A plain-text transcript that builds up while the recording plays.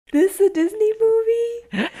This a Disney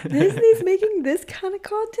movie? Disney's making this kind of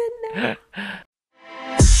content now?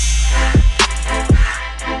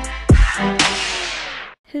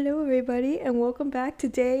 Hello, everybody, and welcome back to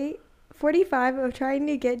day 45 of trying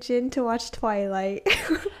to get Jin to watch Twilight.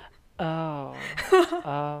 Oh,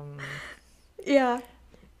 um, Yeah,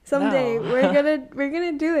 someday no. we're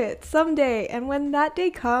gonna do it someday, and when that day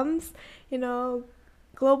comes, you know,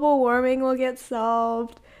 global warming will get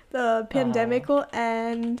solved, the Uh-huh. pandemic will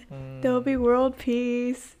end, there'll be Mm, world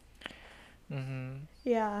peace. mm-hmm.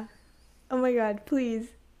 Yeah. Oh my God, please,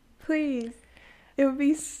 please. It would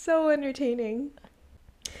be so entertaining.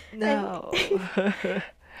 And No.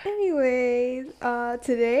 anyways,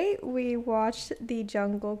 today we watched The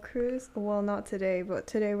Jungle Cruise. Well, not today, but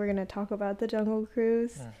today we're gonna talk about The Jungle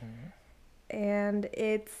Cruise. Mm-hmm. And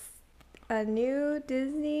it's a new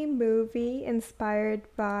Disney movie inspired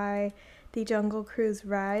by the Jungle Cruise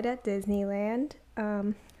ride at Disneyland.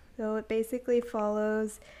 So it basically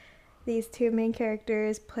follows these two main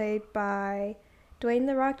characters played by Dwayne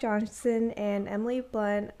The Rock Johnson and Emily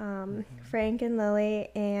Blunt, Mm-hmm. Frank and Lily,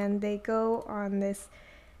 and they go on this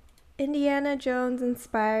Indiana Jones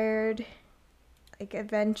inspired like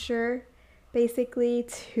adventure basically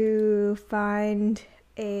to find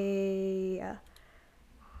a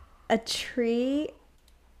tree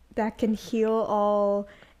that can heal all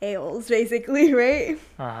ails basically, right?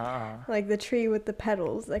 Uh-huh. Like the tree with the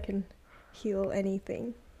petals that can heal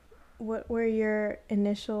anything. What were your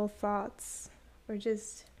initial thoughts or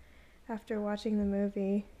just after watching the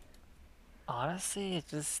movie? Honestly, it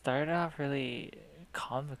just started off really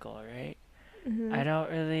comical, right? I Mhm. don't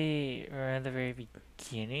really remember the very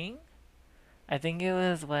beginning. I think it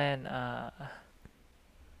was when,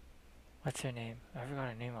 what's her name? I forgot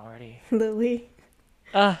her name already. Lily.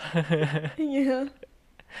 Ah, Yeah.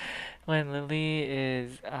 when Lily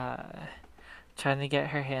is, trying to get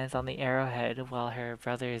her hands on the arrowhead while her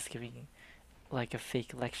brother is giving like a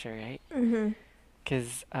fake lecture, right? Mhm.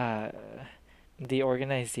 Because the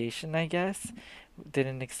organization, I guess,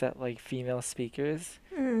 didn't accept like female speakers,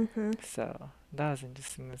 Mhm. so that was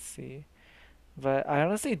interesting to see. But I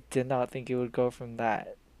honestly did not think it would go from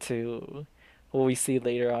that to what we see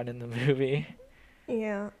later on in the movie.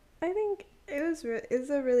 Yeah. I think it's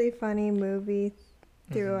a really funny movie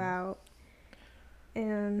Mm-hmm. throughout.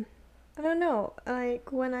 And I don't know,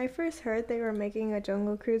 like when I first heard they were making a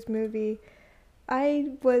Jungle Cruise movie,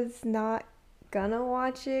 I was not gonna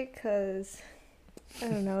watch it cuz I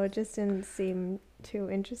don't know, it just didn't seem too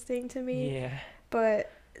interesting to me. Yeah. But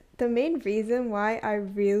the main reason why I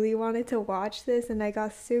really wanted to watch this and I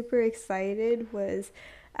got super excited was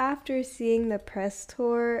after seeing the press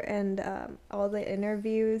tour and all the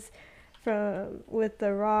interviews from with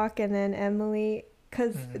The Rock and then Emily,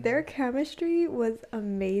 because Mm-hmm. their chemistry was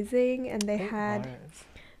amazing and they It had was.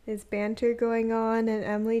 this banter going on and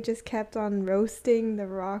Emily just kept on roasting The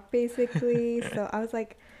Rock basically. So I was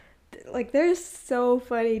like they're so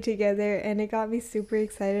funny together and it got me super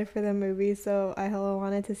excited for the movie, so I hella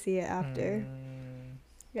wanted to see it after. Mm,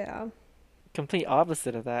 Yeah. complete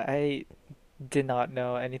opposite of that. I did not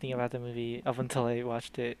know anything about the movie up until I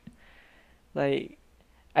watched it. Like,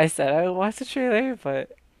 I said I would watch the trailer,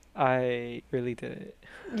 but I really didn't.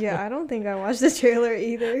 Yeah, I don't think I watched the trailer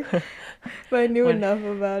either, but I knew When enough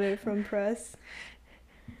about it from press.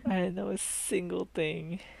 I didn't know a single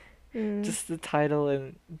thing, Mm. just the title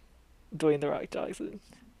and Dwayne the Rock Johnson.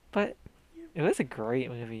 But it was a great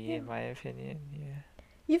movie Yeah. in my opinion. Yeah.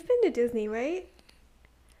 You've been to Disney, right?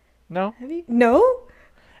 No, Have you? No?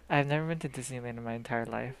 I've never been to Disneyland in my entire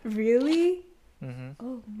life. Really? Mhm.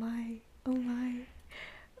 Oh my. Oh my.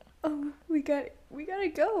 Oh, we gotta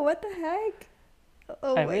go. What the heck?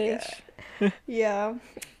 Oh I my God. wish. Yeah.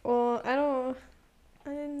 Well, I don't.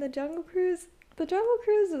 And the Jungle Cruise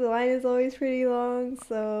line is always pretty long,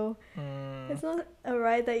 so Mm, it's not a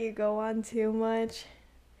ride that you go on too much.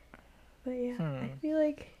 But yeah, I hmm. feel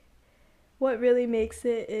like what really makes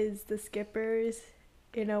it is the skippers.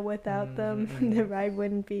 You know, without them, the Mm-mm. ride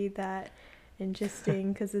wouldn't be that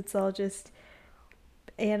interesting because it's all just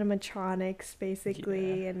animatronics Yeah.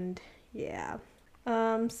 basically, and yeah.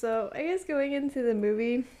 So I guess going into the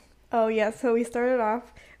movie, oh yeah, so we started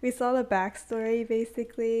off, we saw the backstory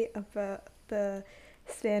basically about the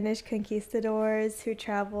Spanish conquistadors who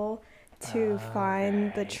travel to Oh,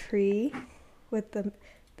 find the right. tree with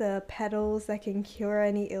the petals that can cure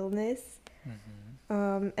any illness.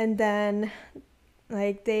 Mhm. And then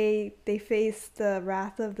like they face the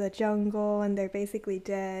wrath of the jungle and they're basically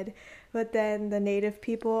dead. But then the native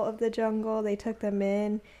people of the jungle, they took them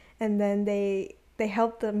in and then they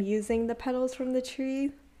helped them using the petals from the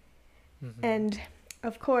tree. Mhm. And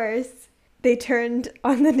of course, they turned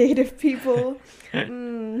on the native people.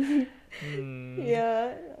 Mm, Hmm.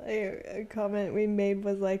 yeah, a comment we made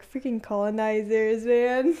was like freaking colonizers,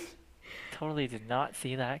 man. Totally did not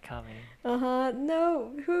see that coming. Uh huh.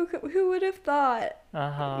 No, who would have thought?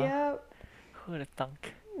 Uh-huh. Yeah, Who would have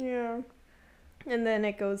thunk? yeah. And then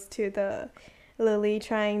it goes to the Lily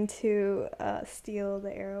trying to steal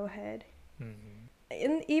the arrowhead. Hmm.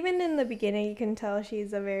 Even in the beginning, you can tell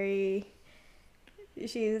she's the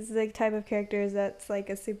type of character that's like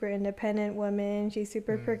a super independent woman. She's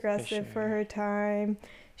super For progressive for sure. her time.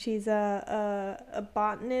 She's a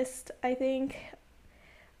botanist, I think.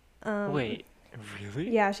 Um, Wait, really?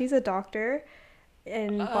 yeah, she's a doctor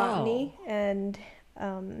in Oh. botany, and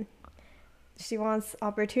she wants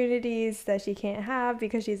opportunities that she can't have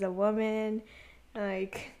because she's a woman.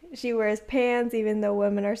 Like, she wears pants even though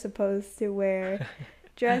women are supposed to wear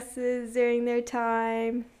dresses during their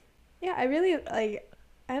time. Yeah, I really like,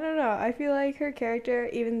 I don't know. I feel like her character,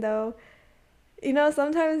 even though,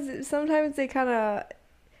 sometimes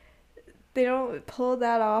they don't pull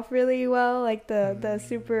that off really well, like the Mm,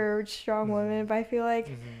 super strong woman, mm, but I feel like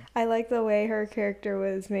mm. I like the way her character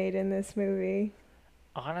was made in this movie.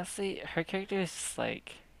 Honestly, her character is just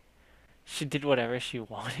like she did whatever she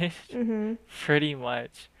wanted, Mhm. pretty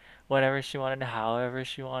much. Whenever she wanted, however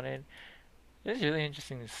she wanted. It was really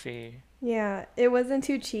interesting to see. Yeah, it wasn't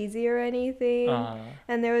too cheesy or anything. Uh,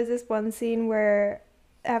 And there was this one scene where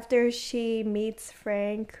after she meets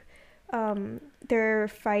Frank, they're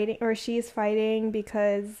fighting, or she's fighting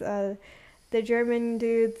because the German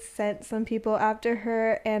dude sent some people after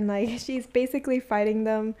her, and like she's basically fighting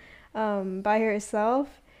them by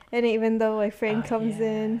herself. And even though like Frank oh comes yeah.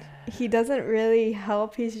 in, he doesn't really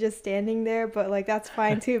help. He's just standing there, but like that's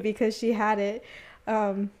fine too because she had it.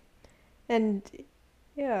 Um, and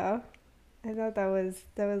yeah. I thought that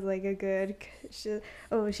was like a good.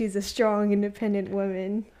 She's a strong, independent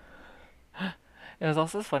woman. It was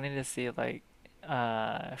also funny to see like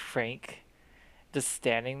Frank just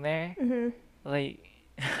standing there. Mhm. Like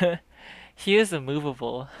he is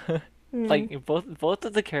immovable. Mm. Like both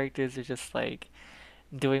of the characters are just like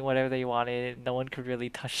doing whatever they wanted. No one could really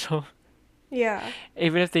touch them. Yeah.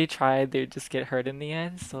 Even if they tried, they'd just get hurt in the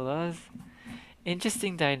end. So that was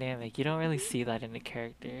interesting dynamic. You don't really see that in a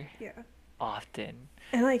character Yeah. often.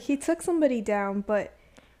 And like he took somebody down, but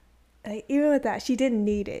like, even with that, she didn't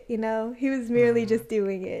need it. He was merely Mm, just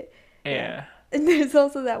doing it. Yeah. yeah. And there's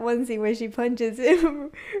also that one scene where she punches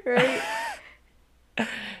him, right? And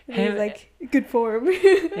he's Him, like, "Good form."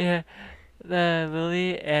 yeah, the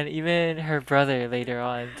Lily and even her brother later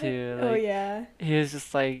on too. Oh Like yeah. he was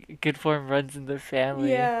just like good form runs in the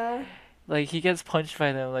family. Yeah. Like he gets punched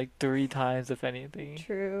by them like 3 times if anything.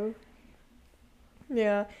 True.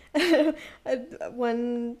 Yeah.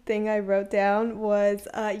 One thing I wrote down was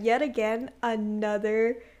yet again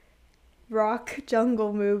another rock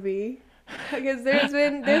jungle movie because there's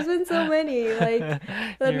been so many. Like,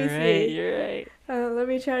 let me You're right. see. You're right. Let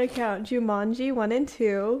me try to count. Jumanji 1 and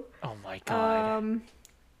 2. Oh my God. Um,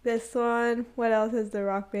 this one. What else has The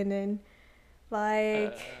Rock been in?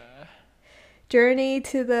 Like Uh, Journey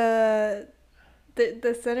to the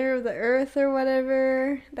center of the earth or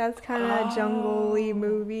whatever. That's kind of a jungle-y oh,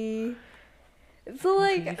 movie. So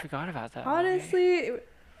completely like forgot about that movie. honestly,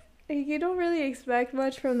 you don't really expect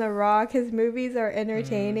much from The Rock. His movies are Mm.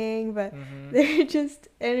 entertaining, but Mm-hmm. they're just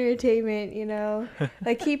entertainment.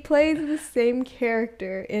 Like he plays the same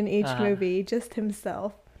character in each Uh-huh. movie, just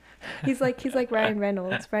himself. He's like Ryan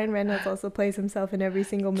Reynolds. Ryan Reynolds also plays himself in every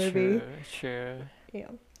single movie. True. True. Yeah,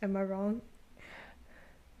 am I wrong?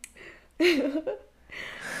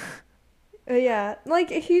 Yeah, like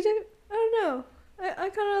he did. I don't know. I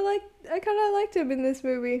kind of liked him in this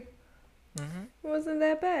movie. Mm-hmm. It wasn't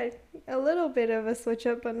that bad. A little bit of a switch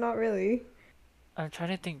up, but not really. I'm trying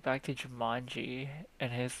to think back to Jumanji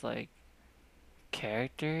and his like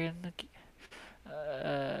character in the.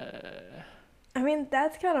 I mean,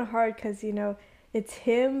 that's kind of hard because, it's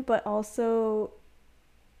him, but also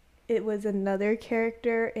it was another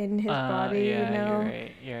character in his body. Yeah, you're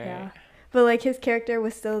right. You're Yeah. right. But, like, his character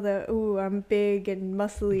was still ooh, I'm big and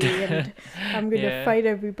muscly and I'm gonna Yeah. fight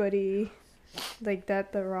everybody. Like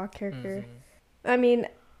that, the Rock character. Mm-hmm. I mean,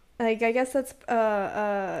 like, I guess that's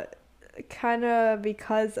kind of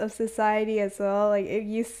because of society as well. Like, if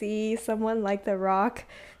you see someone like The Rock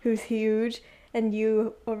who's huge and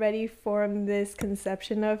you already form this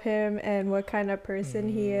conception of him and what kind of person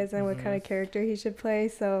he Mm-hmm. is and what kind Mm-hmm. of character he should play.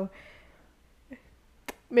 So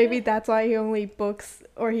maybe that's why he only books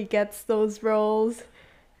or he gets those roles.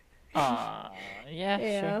 Yeah,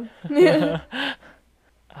 sure. Yeah.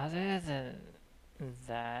 Other than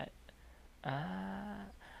that, uh,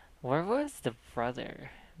 Where was the brother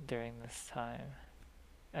during this time?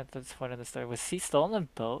 At this point of the story, was he still on the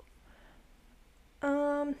boat?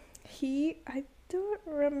 I don't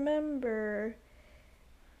remember.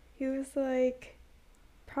 He was like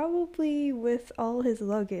probably with all his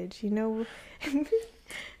luggage, you know?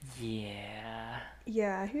 Yeah.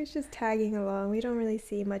 Yeah, he was just tagging along. We don't really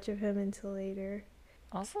see much of him until later.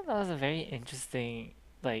 Also, that was a very interesting,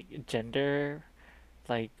 like, gender,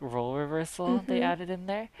 like, role reversal they Mhm. added in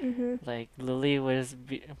there. Mhm. Like, Lily was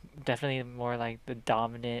definitely more like the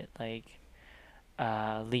dominant, like,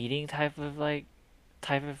 leading type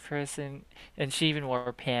of person, and she even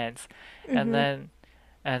wore pants. And Mhm. then,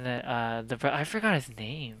 I forgot his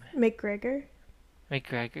name. McGregor.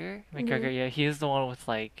 McGregor, Mhm. yeah, he was the one with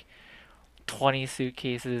like 20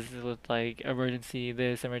 suitcases with like emergency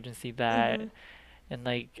this, emergency that, Mhm. and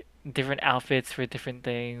like different outfits for different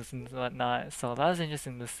things and whatnot. So that was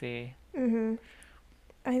interesting to see. Mhm.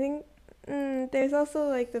 I think there's also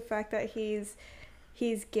like the fact that he's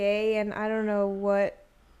gay, and I don't know what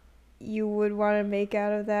you would want to make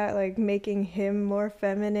out of that, like making him more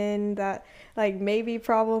feminine. That like may be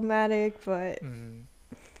problematic, but Mm,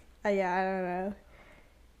 yeah, I don't know.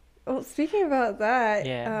 Well, speaking about that,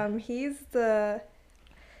 yeah. he's the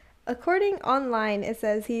according online it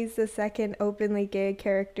says he's the second openly gay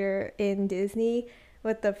character in Disney,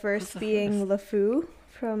 with the Who's first the first? being LeFou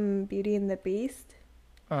from Beauty and the Beast.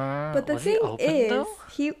 But the Was he thing open though?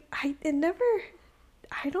 is, it never,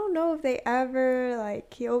 I don't know if they ever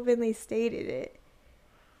like he openly stated it.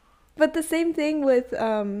 But the same thing with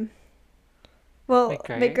well,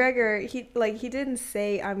 McGregor? McGregor, he didn't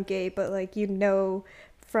say I'm gay, but like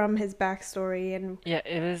from his backstory and Yeah,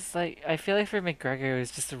 it was like I feel like for McGregor it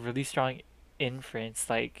was just a really strong inference.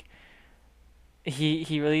 Like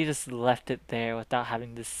he really just left it there without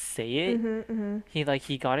having to say it. mhm mhm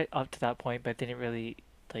He got it up to that point but didn't really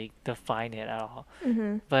like define it at all.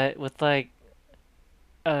 mhm But with like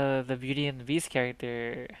the Beauty and the Beast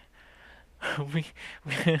character, we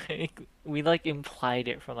we like implied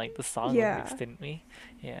it from like the song lyrics, yeah, didn't we?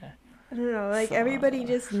 Yeah. I don't know, like everybody So,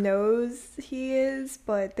 just knows he is,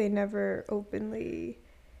 but they never openly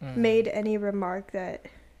mm, made any remark that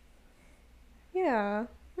yeah.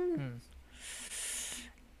 hmm.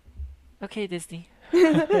 Okay, Disney.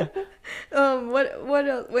 What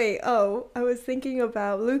else? Wait, oh, I was thinking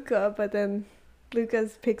about Luca, but then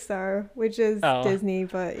Luca's Pixar, which is Oh, Disney,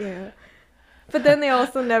 but but then they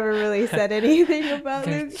also never really said anything about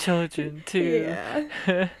they're Luke. children too. Yeah,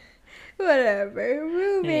 whatever.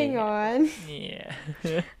 Moving Yeah, on. yeah.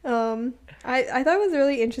 Um, I thought it was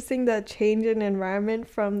really interesting the change in environment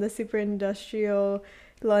from the super industrial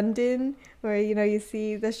London, where you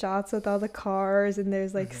see the shots with all the cars and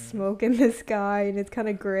there's like Hmm. smoke in the sky and it's kind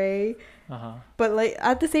of gray, Uh-huh. but like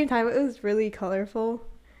at the same time it was really colorful.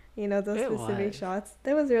 Those It specific was. shots.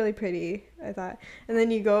 That was really pretty, I thought. And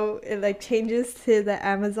then it like changes to the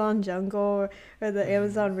Amazon jungle or the Hmm.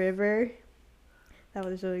 Amazon River. That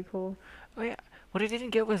was really cool. Oh yeah. What I didn't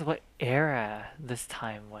get was what era this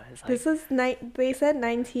time was. Like This was they said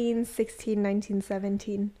 1916,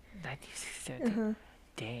 1917. 1960. Uh-huh.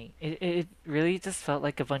 Dang. It really just felt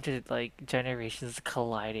like a bunch of like generations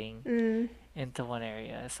colliding Mm. into one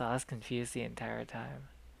area. So I was confused the entire time.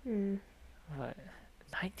 Mm. But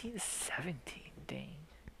 1917, dang.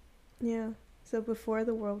 Yeah. So before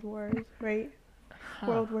the World Wars, right? Huh.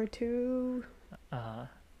 World War Two. Uh,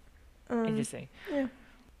 Um. Interesting. Yeah.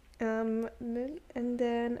 And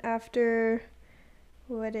then after,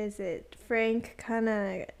 what is it? Frank kind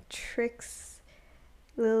of tricks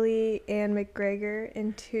Lily and McGregor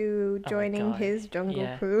into Oh my joining god. his Jungle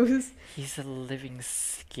Yeah. Cruise. He's a living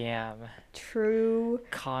scam. True.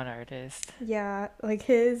 Con artist. Yeah, like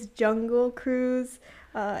his Jungle Cruise,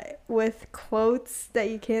 with quotes that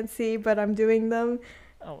you can't see, but I'm doing them.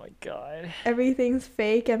 Oh my god. Everything's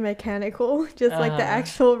fake and mechanical, just like the Uh,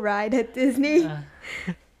 actual ride at Disney.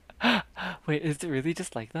 uh. Wait, is it really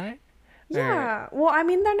just like that? Or Yeah, well, I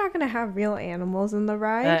mean, they're not gonna have real animals in the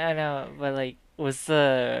ride. I know, but like, was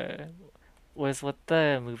what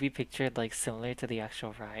the movie pictured like similar to the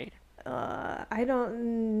actual ride? I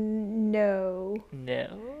don't know.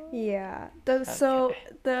 No. Yeah, so Okay.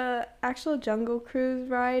 the actual Jungle Cruise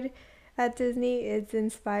ride at Disney is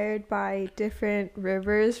inspired by different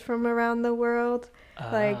rivers from around the world.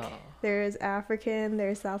 Like Oh, there's African,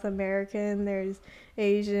 there's South American, there's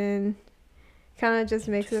Asian. Kind of just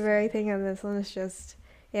mix of interesting. everything, and this one is just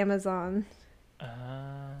Amazon,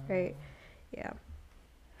 right? Oh, Yeah.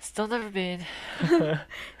 still never been.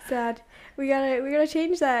 Sad. We gotta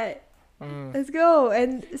change that. Mm. Let's go.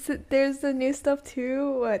 And so there's the new stuff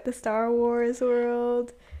too. What, the Star Wars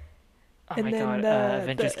world? Oh And my then god, the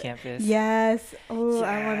Avengers Campus. yes. Oh,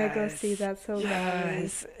 I want to go see Yes. that so badly.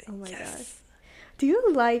 Yes. Oh my god. Yes. Do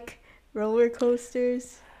you like roller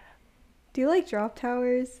coasters? Do you like drop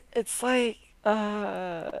towers? It's like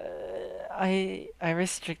I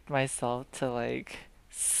restrict myself to like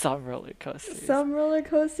some roller coasters. Some roller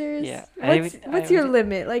coasters. Yeah, I would I What's your would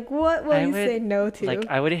limit? Like what will I you say would no like to?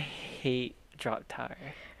 I would hate Drop Tower.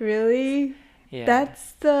 Really? Yeah.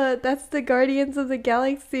 That's the Guardians of the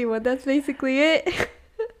Galaxy one. That's basically it.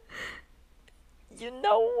 You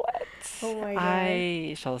know what? Oh my god.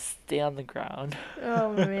 I shall stay on the ground.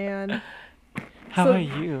 Oh man. How about So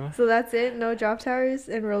you? so that's it? No drop towers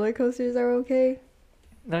and roller coasters are okay?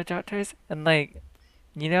 No Drop Towers? And like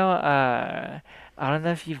I don't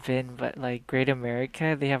know if you've been, but like Great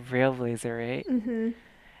America, they have Railblazer, right? Mhm.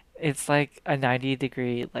 It's like a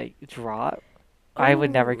 90-degree like drop. I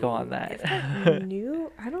would never go on Oh, is that that.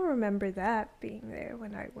 new? I don't remember that being there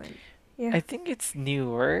when I went. Yeah. I think it's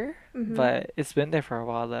newer, Mhm. but it's been there for a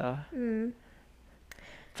while though. Mm.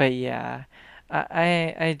 But yeah,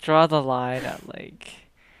 I draw the line at like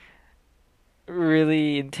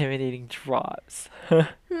really intimidating drops,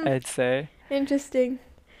 Hmm. I'd say. Interesting.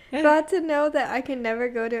 Yeah, Glad to know that I can never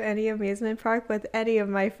go to any amusement park with any of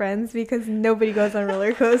my friends because nobody goes on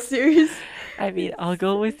roller coasters. I mean, I'll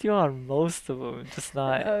go with you on most of them, just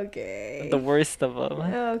not the Okay. worst of them.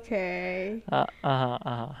 Okay.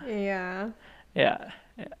 Uh-huh. Yeah. Yeah,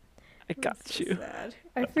 yeah, I That's got so you. sad.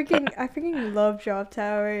 I freaking love drop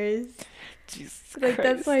towers. Jesus Like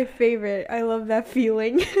that's Christ. my favorite. I love that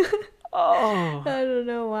feeling. Oh, I don't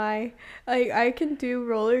know why. Like I can do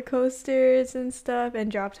roller coasters and stuff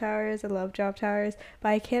and drop towers. I love drop towers, but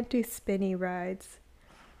I can't do spinny rides.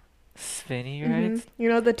 spinny rides? You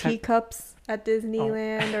know the Have, teacups at oh,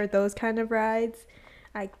 Disneyland or those kind of rides?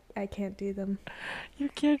 I can't do them. you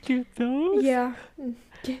can't do those? Yeah.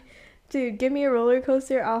 Dude, give me a roller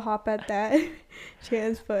coaster, I'll hop at that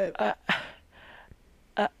chance, Uh, but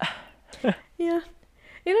uh, yeah.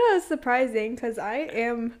 You know, it's surprising because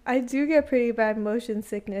I do get pretty bad motion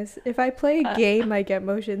sickness. If I play a uh, game, I get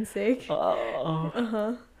motion sick. oh,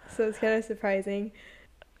 Uh-huh. So it's kind of surprising.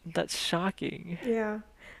 that's shocking. Yeah.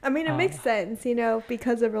 I mean, it makes Uh, sense,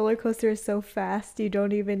 because a roller coaster is so fast, you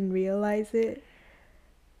don't even realize it.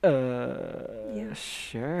 Yeah.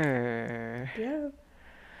 sure. Yeah.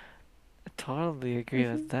 Totally agree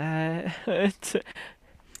with hmm that.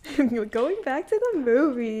 Going back to the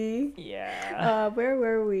movie. Yeah. Where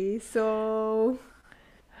were we? So,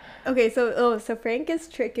 okay, so Frank is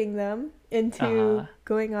tricking them into Uh-huh.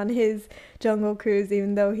 going on his jungle cruise,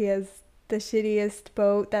 even though he has the shittiest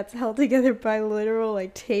boat that's held together by literal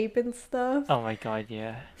like tape and stuff. Oh my god,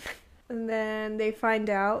 yeah. And then they find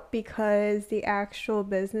out because the actual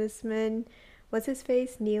businessman, what's his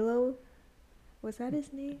face? Nilo? Was that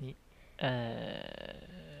his name? Y- Uh,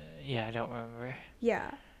 yeah, I don't remember.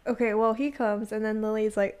 Yeah. Okay, well, he comes, and then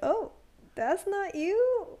Lily's like, "Oh, that's not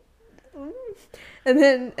you." Mm. And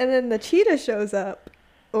then the cheetah shows up,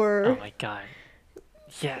 Oh or my god.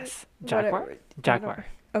 Yes. Jaguar? whatever. I don't. Jaguar.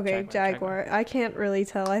 Okay, Jaguar. jaguar. I can't really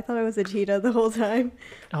tell. I thought it was a cheetah the whole time.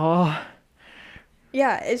 Oh,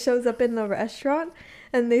 Yeah, it shows up in the restaurant,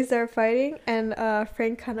 and they start fighting, and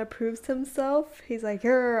Frank kind of proves himself. He's like,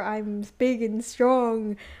 I'm big and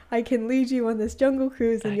strong. I can lead you on this jungle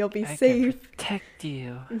cruise, and you'll be I can safe." protect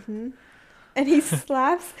you. And he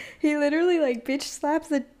slaps, he literally like bitch slaps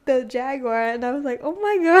the jaguar, and I was like, oh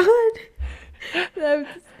my god.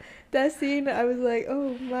 That scene, I was like,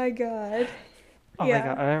 oh my god. Oh my god,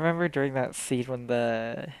 Yeah. I remember during that scene when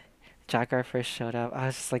the Jaguar first showed up, I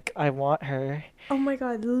was just like, I want her. Oh my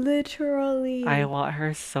god, I literally. want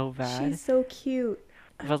her so bad. She's so cute.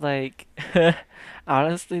 But like, I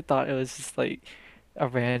honestly thought it was just like a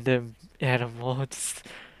random animal just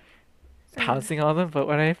pouncing on them. But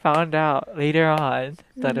when I found out later on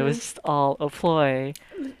that it was hmm just all a ploy,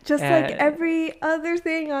 Just like and every other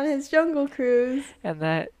thing on his jungle cruise. and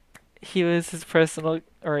that he was his personal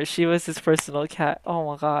or she was his personal cat. Oh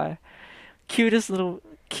my god, cutest little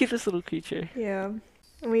creature. Yeah.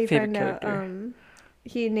 And we Favorite find out character.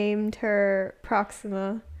 he named her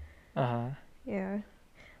Proxima. Uh-huh. Yeah.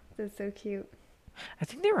 That's so cute. I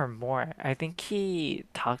think there were more. I think he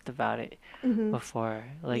talked about it hmm before.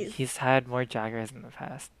 Like Yes. he's had more Jaggers in the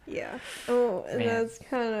past. Yeah. Oh, and Man. that's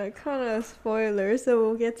kind of a spoiler, so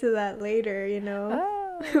we'll get to that later,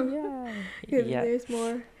 Oh yeah. because Yeah. there's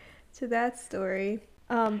more to that story.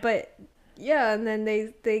 But yeah, and then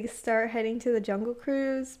they start heading to the Jungle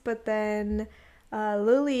Cruise, but then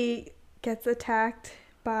Lily gets attacked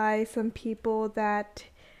by some people that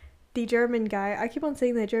the German guy. I keep on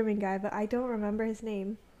saying the German guy, but I don't remember his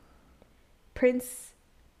name. Prince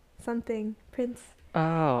something. Prince.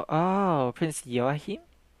 Oh, Prince Joachim?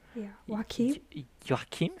 Yeah, Joachim?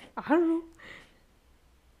 Joachim? I don't know.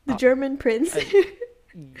 The Uh, German prince. uh,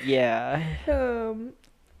 yeah, um,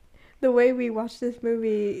 the way we watched this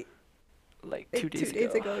movie like two like days 2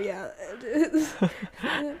 days ago. ago, yeah. This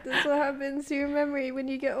is what happens to your memory when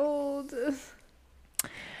you get old.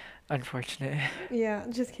 Unfortunate. Yeah,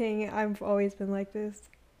 just kidding. I've always been like this.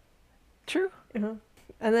 True. Uh-huh.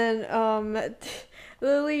 And then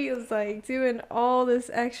Lily is like doing all this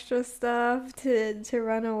extra stuff to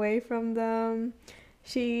run away from them.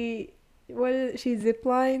 She she zip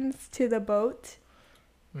lines to the boat,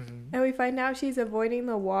 Hmm. and we find out she's avoiding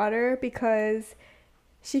the water because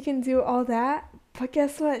she can do all that, but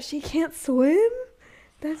guess what? She can't swim.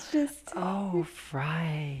 That's just Oh,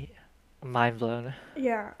 right. Mind blown.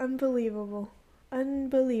 yeah, unbelievable.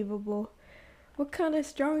 Unbelievable. What kind of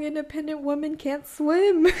strong independent woman can't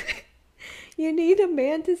swim? You need a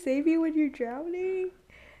man to save you when you're drowning?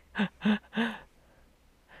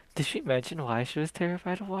 Did she mention why she was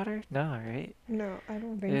terrified of water? No, right? No, I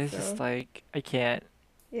don't It think was just so. like, I can't.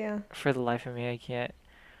 Yeah, For the life of me, I can't.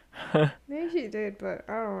 maybe she did, but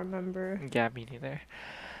I don't remember. Yeah, me neither.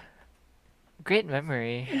 Great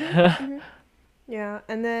memory. Mhm, mhm. Yeah,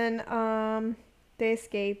 and then they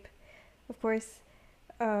escape. Of course,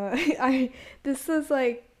 I this is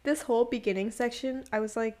like this whole beginning section. I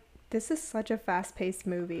was like, this is such a fast-paced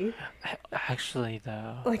movie. Actually,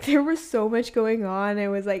 though. Like there was so much going on. It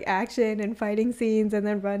was like action and fighting scenes, and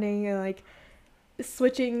then running and like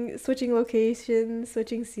switching locations,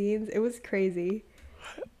 switching scenes. It was crazy.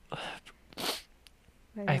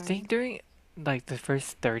 My I God. think during like the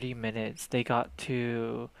first 30 minutes, they got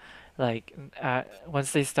to like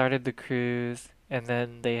once they started the cruise and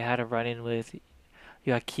then they had a run-in with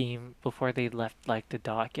Joachim before they left like the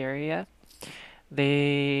dock area.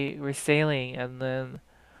 They were sailing and then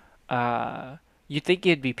you think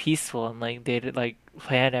it'd be peaceful and like they'd like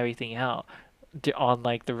plan everything out on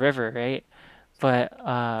like the river, right? But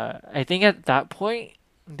I think at that point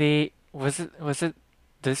they was it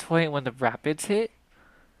this point when the rapids hit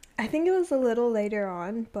I think it was a little later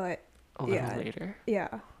on, but a little yeah, later.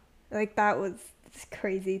 yeah. Like that was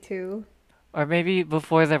crazy too. Or maybe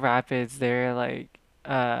before the rapids, they're like,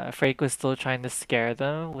 Frank was still trying to scare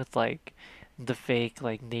them with like the fake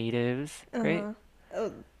like natives, right? Uh-huh.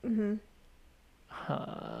 Oh, mm-hmm.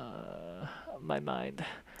 My mind.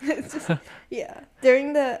 It's just yeah.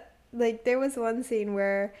 During the like there was one scene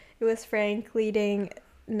where it was Frank leading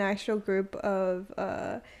an actual group of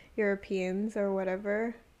Europeans or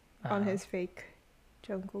whatever on Uh, his fake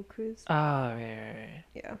jungle cruise. oh, right.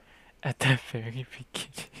 Yeah. At the very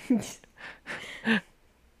beginning.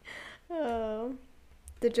 Oh.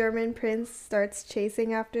 The German prince starts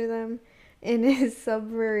chasing after them in his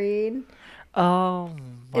submarine Oh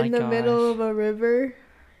my in the middle gosh. of a river.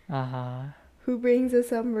 Uh-huh. Who brings a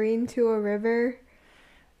submarine to a river?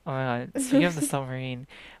 Oh my God. Speaking of the submarine,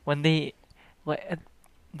 when they, what,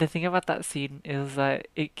 the thing about that scene is that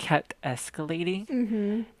it kept escalating.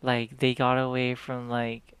 Mm-hmm. Like they got away from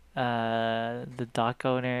like the dock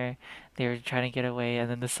owner. They were trying to get away,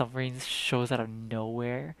 and then the submarine shows out of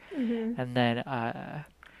nowhere, Mm-hmm. and then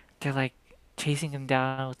they're like chasing them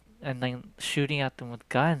down and like shooting at them with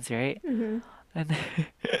guns, right? Mm-hmm. And then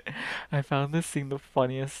I found this thing the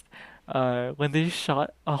funniest. When they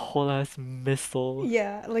shot a whole ass missile,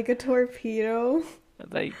 Yeah, like a torpedo.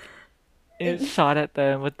 like it And shot at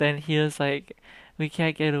them, but then he was like, "We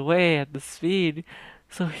can't get away at the speed,"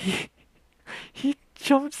 so he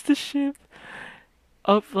jumps the ship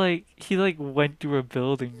up like he like went through a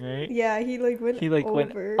building, right? yeah, he like went He like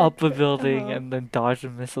went over. up a building Uh-huh. and then dodged a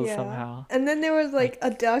missile Yeah. somehow. And then there was Like like a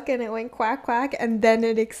duck and it went quack quack and then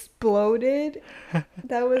it exploded.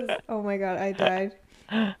 That was oh my god, I died.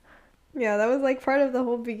 Yeah, that was like part of the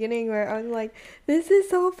whole beginning where I was like, this is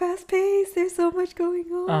so fast paced, there's so much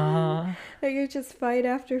going on. uh Like it's just fight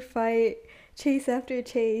after fight, chase after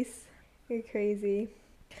chase. You're crazy.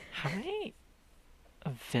 how many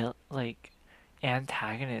like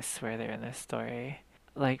antagonists were there in this story?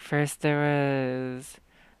 Like first there was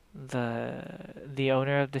the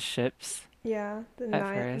owner of the ships Yeah, the at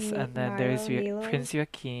first, and then there's Nilo. Prince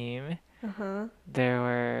Joachim. Uh-huh. There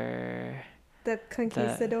were The the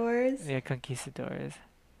conquistadors. conquistadors.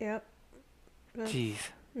 Yep. That's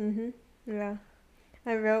Jeez, mhm. Yeah.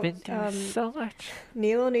 I wrote been through so much.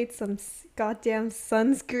 Nilo needs some goddamn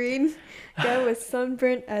sunscreen. Guy was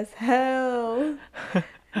sunburnt as hell.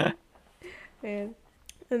 Man.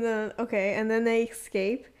 And then okay, and then they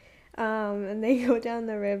escape. And they go down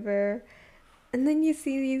the river. And then you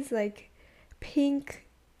see these like pink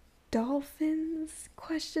dolphins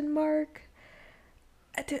question mark.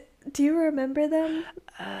 Do you remember them?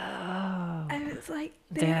 Oh, I was like,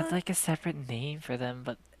 they had like a separate name for them,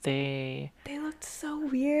 but they looked so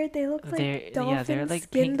weird. They looked like they're dolphins like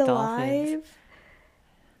skinned pink dolphins. alive.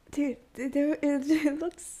 Dude, it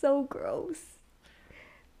looked so gross.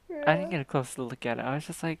 I didn't Yeah. get a close look at it. I was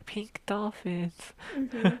just like pink dolphins,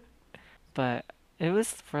 Mhm. but it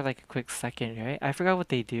was for like a quick second, right? I forgot what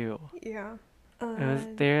they do. Yeah. It was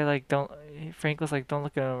Uh. they're like don't. Frank was like don't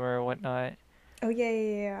look at them or whatnot, Oh yeah,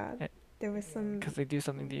 yeah, yeah. There was some. because they do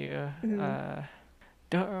something to you. Mhm.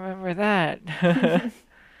 Don't remember that.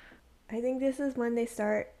 I think this is when they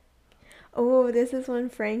start. Oh, this is when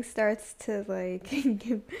Frank starts to like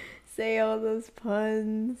say all those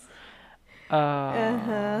puns. Uh uh,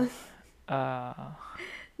 huh. uh,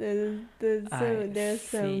 I There's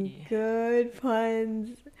some see. good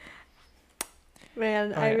puns.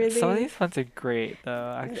 Man, I Alright, some of really these ones are great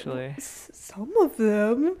though, actually. some of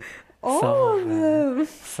them, Some all of of them. them.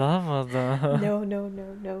 Some of them. No, no,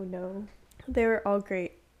 no, no, no. They were all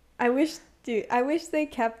great. I wish, dude, I wish they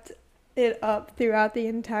kept it up throughout the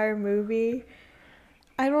entire movie.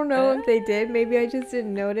 I don't know if they did. Maybe I just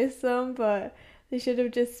didn't notice them, but they should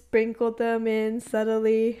have just sprinkled them in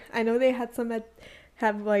subtly. I know they had some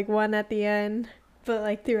have like one at the end, but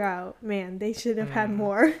like throughout, man, they should have had Hmm.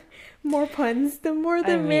 more, more puns. The more I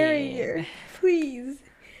the mean, merrier, please.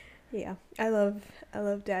 Yeah, I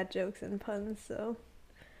love dad jokes and puns. So.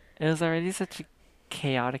 it was already such a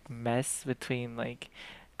chaotic mess between like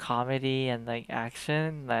comedy and like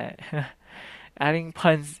action that adding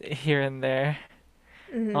puns here and there.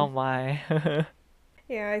 Mhm. Oh my.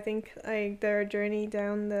 Yeah, I think like their journey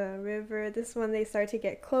down the river. This one they start to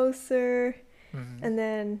get closer, Hmm. and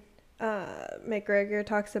then McGregor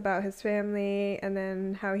talks about his family and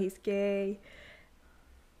then how he's gay.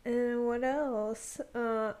 And what else?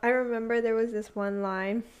 I remember there was this one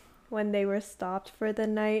line when they were stopped for the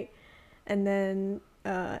night, and then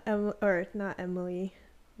or not Emily,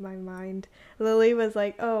 my mind. Lily was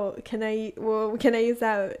like, "Oh, can I use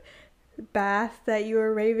that bath that you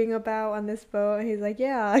were raving about on this boat?" And he's like,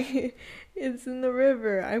 "Yeah, it's in the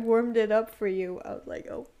river. I warmed it up for you." I was like,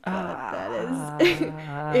 "Oh God, that is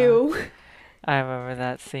Ah, ew." I remember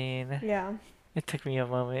that scene. Yeah. It took me a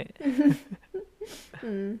moment.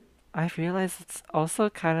 Mm. I realize it's also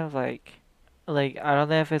kind of like I don't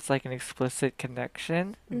know if it's like an explicit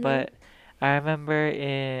connection, Mhm. but I remember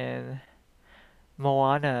in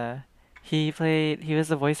Moana, he was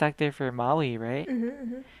the voice actor for Maui, right? Mhm.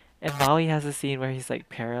 Mhm. And Maui has a scene where he's like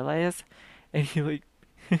paralyzed and he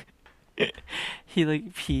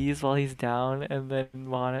like pees while he's down, and then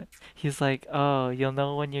Moana he's like, "Oh, you'll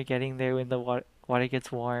know when you're getting there when the water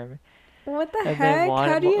gets warm." What the And then heck?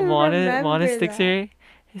 How do you Moana remember sticks that?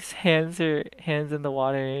 her hands in the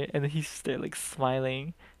water, and then he's there like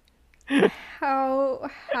smiling.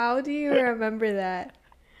 How do you remember that?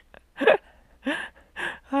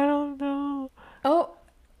 I don't know. Oh,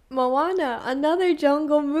 Moana, another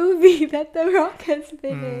jungle movie that The Rock has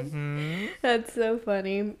been in. Mm-hmm. That's so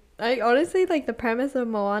funny. I honestly like the premise of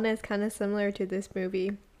Moana is kind of similar to this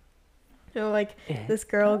movie. You know, like It, this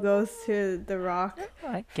girl goes to The Rock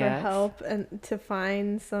I for guess. help and to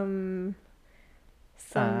find some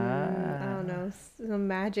I don't Ah. know, some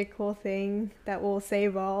magical thing that will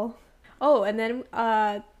save all. Oh, and then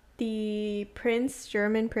the prince,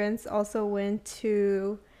 German prince, also went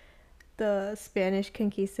to the Spanish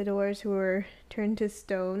conquistadors who were turned to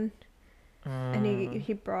stone, and Mm,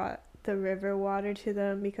 he brought the river water to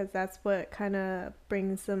them because that's what kind of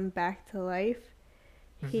brings them back to life.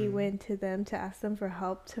 He mm-hmm. went to them to ask them for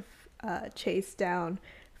help to chase down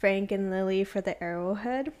Frank and Lily for the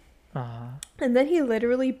arrowhead. Uh-huh. And then he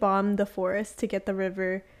literally bombed the forest to get the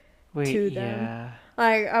river Wait, to them. yeah.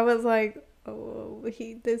 Like I was like, oh,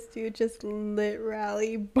 this dude just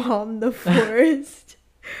literally bombed the forest.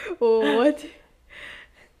 Oh, what?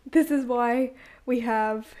 This is why we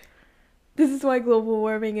have. This is why global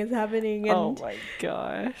warming is happening, Oh and my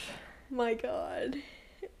gosh. my God,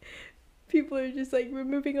 people are just like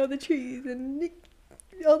removing all the trees and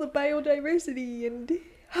all the biodiversity, and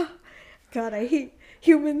God, I hate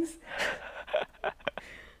humans.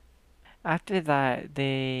 After that,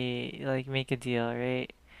 they like make a deal,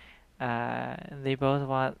 right? They both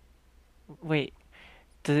want. Wait,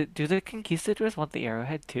 do the conquistadors want the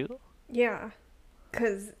arrowhead too? Yeah,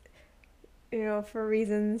 because for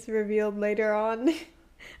reasons revealed later on.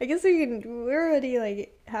 I guess we're already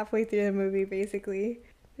like halfway through the movie basically.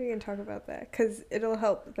 We can talk about that because it'll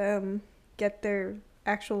help them get their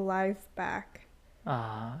actual lives back.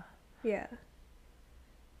 Uh, Yeah.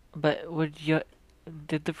 but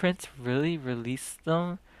did the prince really release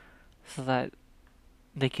them so that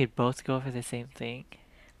they could both go for the same thing?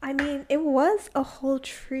 I mean, it was a whole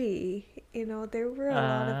tree. There were a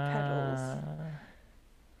lot of petals. Uh,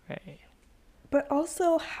 right. But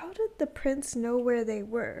also, how did the prince know where they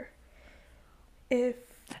were? If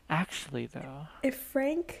Actually, though. if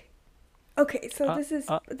Frank Okay, so Uh, this is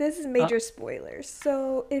uh, this is uh. major spoilers.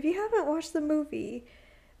 So, if you haven't watched the movie,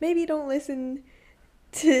 maybe don't listen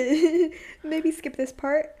to maybe skip this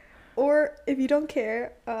part, or if you don't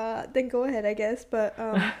care, then go ahead, I guess. But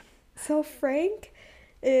so Frank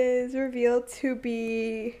is revealed to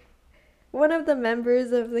be one of the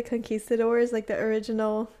members of the conquistadors, like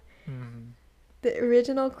Mm, the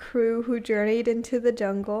original crew who journeyed into the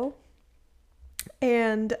jungle.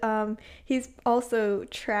 And he's also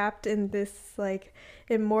trapped in this like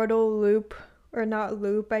immortal loop, or not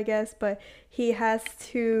loop, I guess, but he has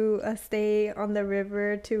to stay on the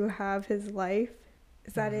river to have his life.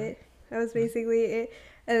 Is that mm-hmm, it? That was mm, basically it.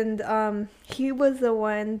 And he was the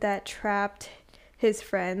one that trapped his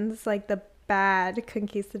friends, like the bad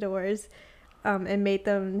conquistadors, and made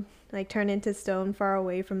them like turn into stone far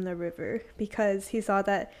away from the river because he saw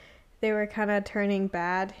that they were kind of turning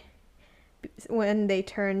bad when they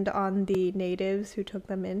turned on the natives who took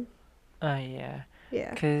them in. yeah.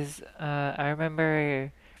 Yeah. Cause I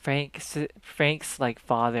remember Frank's like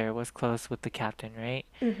father was close with the captain, right?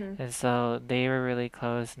 Mhm. And so they were really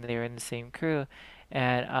close, and they were in the same crew.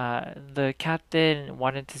 And the captain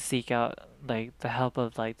wanted to seek out like the help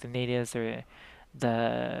of like the natives or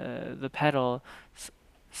the pedal, s-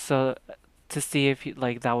 so to see if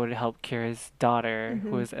like that would help cure his daughter who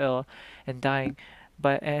Mhm. was ill and dying.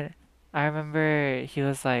 But and I remember he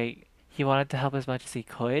was like he wanted to help as much as he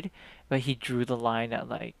could, but he drew the line at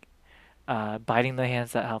like biting the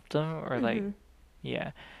hands that helped him, or like Mhm.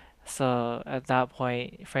 yeah. So at that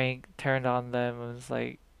point, Frank turned on them and was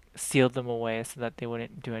like sealed them away so that they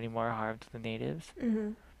wouldn't do any more harm to the natives.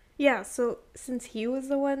 Mhm. Yeah, so since he was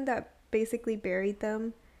the one that basically buried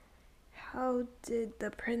them, how did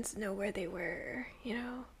the prince know where they were, you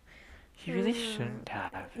know? He really shouldn't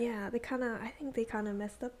have. Yeah, I think they kind of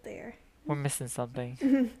messed up there. We're missing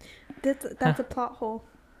something. That's a plot hole.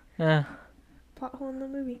 Uh, Plot hole in the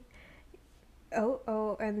movie.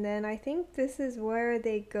 Oh, and then I think this is where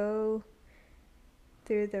they go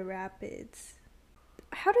through the rapids.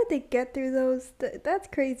 How did they get through those? That's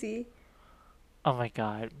crazy. oh my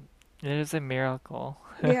god. It is a miracle.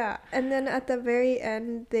 Yeah, and then at the very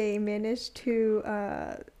end, they managed to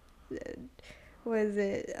was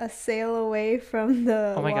it a sail away from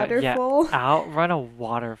the Oh my god, yeah. waterfall? Outrun a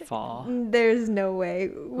waterfall. There's no way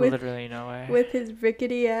Literally no way. with his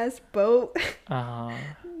rickety ass boat. Uh-huh.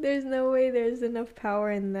 There's no way there's enough power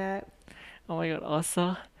in that. Oh my god,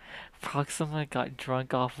 also, Proxima got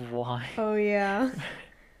drunk off wine Oh yeah.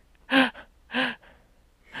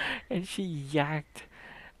 and she yacked.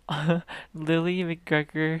 Lily,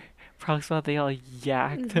 McGregor, Proxima, they all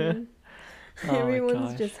yacked. Mhm. Oh my Everyone's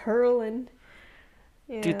gosh. just hurling.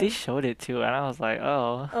 Dude, Yeah. they showed it too, and I was like,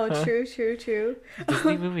 oh, Oh, true, true, true.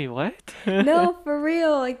 Disney movie, what? No, for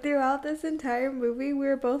real. Like throughout this entire movie, we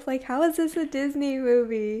were both like, "How is this a Disney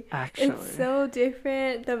movie?" It's Actually. so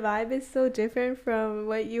different. The vibe is so different from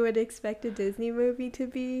what you would expect a Disney movie to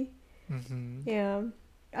be. Mm-hmm. Yeah.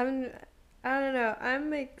 I'm I don't know.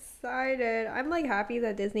 I'm excited. I'm like happy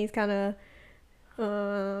that Disney's kind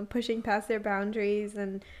of pushing past their boundaries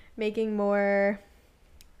and making more,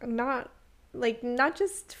 not not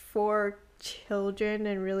just for children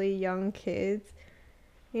and really young kids,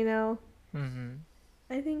 you know? Mm-hmm.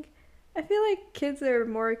 I think I feel like kids are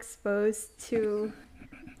more exposed to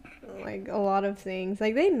like a lot of things.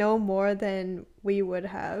 Like they know more than we would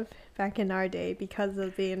have back in our day because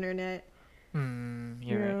of the internet, Mm, you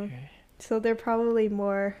you're right, know. you're right. So they're probably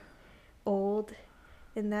more old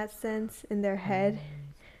in that sense in their head. Mm.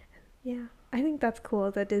 Yeah. I think that's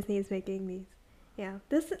cool that Disney is making these. Yeah.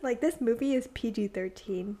 This movie is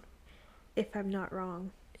PG-13 if I'm not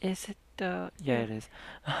wrong. Is it yeah, Yeah. it is.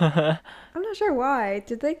 I'm not sure why.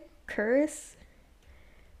 Did they curse?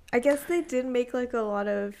 I guess they did make like a lot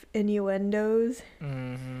of innuendos.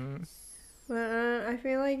 Mm-hmm. But I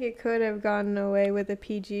feel like it could have gotten away with a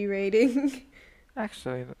PG rating.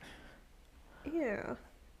 Actually, Yeah. I feel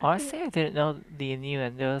honestly, I didn't know the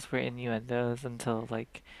innuendos were innuendos until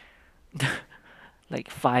like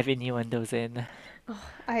five innuendos in.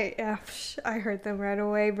 I heard them right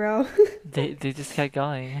away, bro. They just kept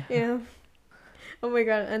going. Yeah. Oh my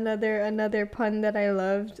god, another pun that I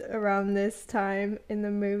loved around this time in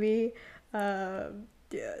the movie, yeah,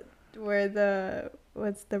 where the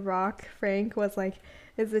what's the Rock Frank was like,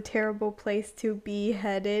 "It's a terrible place to be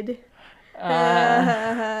headed."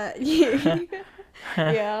 Uh,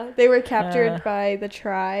 Yeah, they were captured by the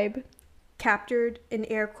tribe, captured in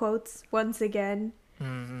air quotes once again.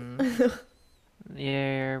 Hmm.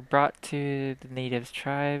 They're brought to the natives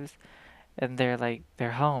tribes, and they're like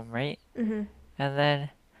their home, right? Mm-hmm. And then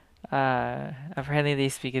apparently they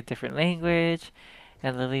speak a different language,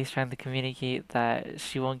 and Lily's trying to communicate that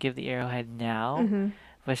she won't give the arrowhead now, Mm-hmm.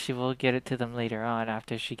 but she will get it to them later on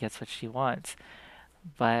after she gets what she wants.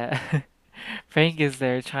 But Frank is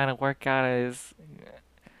there trying to work out his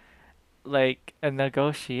like a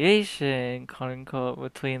negotiation, quote unquote,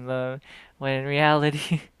 between them, when in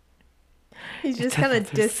reality He's it's just kind of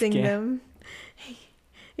another dissing scam. them.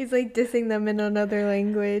 He's like dissing them in another Oh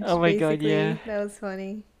language, my god, yeah. basically. That was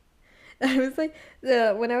funny. I was like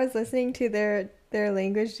the when I was listening to their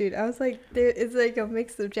language, dude. I was like, there is like a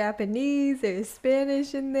mix of Japanese. There's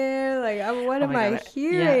Spanish in there. Like, what Oh am my I god,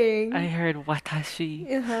 yeah. I hearing? heard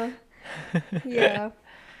watashi. Uh huh. Yeah.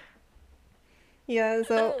 Yeah.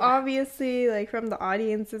 So obviously, like from the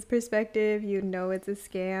audience's perspective, you know it's a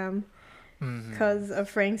scam Hmm. because of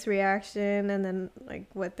Frank's reaction and then like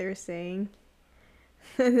what they're saying.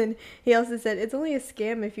 And then he also said it's only a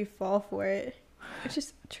scam if you fall for it. Which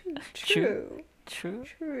is true, True, true, true.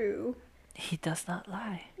 true. He does not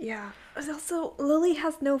lie. Yeah. But also, Lily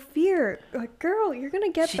has no fear. Like, girl, you're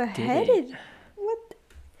gonna get She did it. beheaded. What?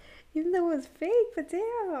 Even though it was fake, but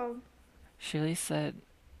damn. Shirley said,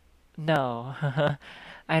 "No,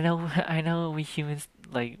 I know. We humans,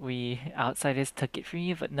 like we outsiders, took it from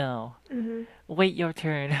you, but no. Mhm. Wait your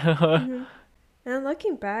turn." Mhm. And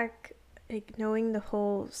looking back, like knowing the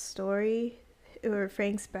whole story, or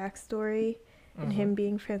Frank's backstory, and Hmm. him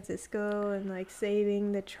being Francisco and like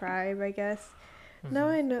saving the tribe, I guess. Now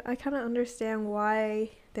Hmm. I know. I kind of understand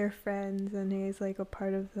why they're friends, and he's like a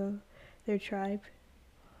part of their tribe.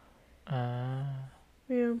 Uh,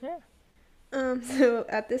 Yeah. yeah. So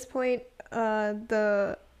at this point,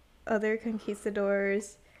 the other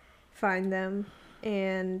conquistadors find them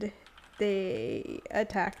and they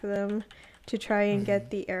attack them to try and Hmm. get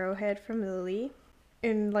the arrowhead from Lily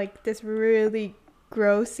in like this really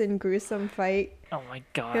gross and gruesome fight. Oh my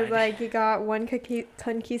Because god. like you got one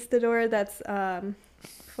conquistador that's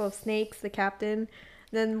full of snakes, the captain,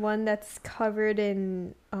 then one that's covered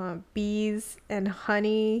in bees and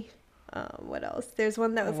honey. What else? There's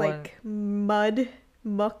one that was One, like mud,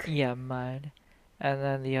 muck. yeah, mud, and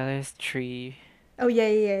then the other's tree. Oh yeah,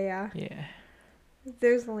 yeah, yeah. Yeah,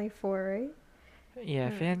 There's only four, right? yeah.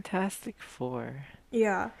 Mm. Fantastic Four.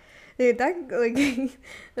 Yeah, dude, that like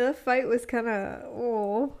that fight was kind of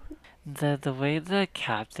oh. The way the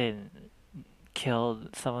captain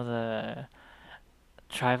killed some of the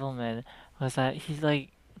tribal men was that he like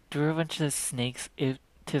threw a bunch of snakes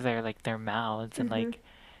into their mouths and Mhm. like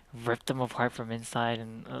ripped them apart from inside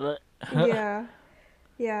and Yeah,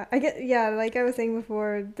 yeah. I get yeah. Like I was saying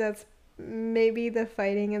before, that's maybe the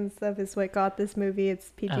fighting and stuff is what got this movie its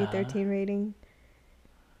uh PG-13 rating.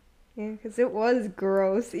 Yeah, because it was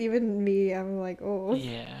gross. Even me, I'm like, oh.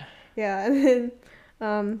 yeah. Yeah, and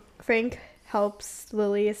then Frank helps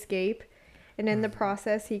Lily escape, and in the Hmm.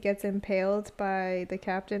 process, he gets impaled by the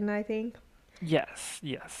captain, I think. Yes,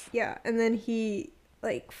 yes. Yeah, and then he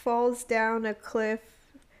like falls down a cliff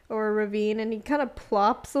or a ravine, and he kind of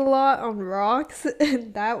plops a lot on rocks,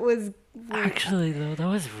 and that was Actually, though, that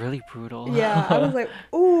was really brutal. yeah. I was like,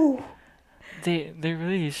 ooh, They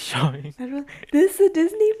really showing. I don't. This a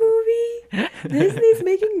Disney movie? Disney's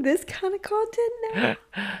making this kind of content now?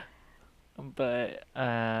 But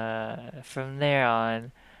from there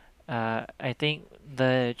on, I think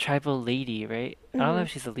the tribal lady, right? I don't know Mhm. if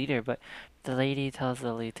she's a leader, but the lady tells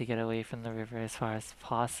Lily to get away from the river as far as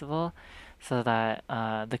possible, so that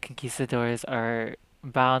the conquistadors are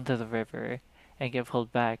bound to the river and get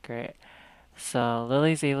pulled back, right? So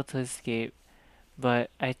Lily's able to escape, but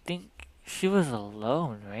I think she was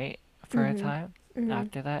alone, right, for a Mhm. time Mhm.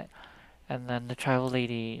 after that. And then the tribal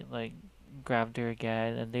lady like grabbed her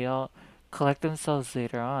again, and they all collect themselves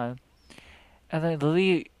later on. And then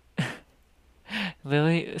Lily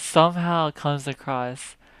somehow comes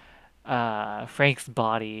across Frank's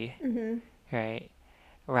body, Mhm. right?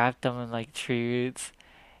 Wrapped up in like tree roots,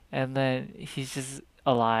 and then he's just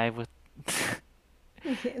alive with a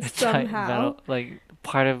giant Somehow. metal like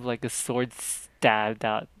part of like a sword stabbed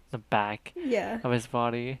out the back Yeah. of his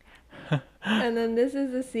body. And then this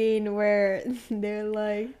is the scene where they're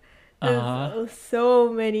like, there's Uh-huh.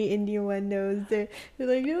 so many innuendos. They're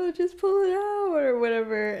like, no, just pull it out or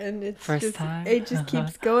whatever, and First time? it just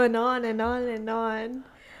keeps going on and on and on.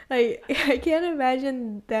 I can't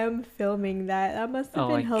imagine them filming that. That must have Oh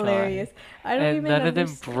been my god. hilarious. I don't And even none of them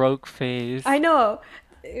understand. broke face. I know.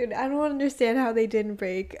 Dude, I don't understand how they didn't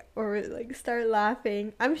break or like start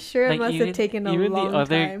laughing. I'm sure it Like must have even taken a even the long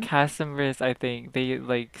other time. cast members, I think they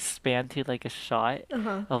like span to like a shot Uh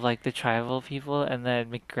huh. of like the tribal people and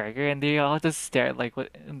then McGregor, and they all just stare like what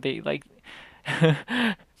and they like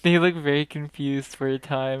they look very confused for a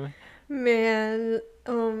time. Man,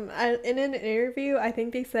 in an interview, I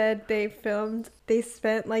think they said they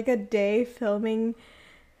spent like a day filming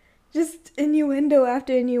just innuendo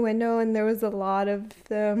after innuendo, and there was a lot of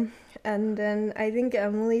them. And then I think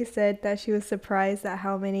Emily said that she was surprised at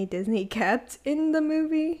how many Disney kept in the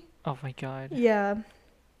movie. Oh my God. Yeah.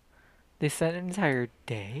 They spent an entire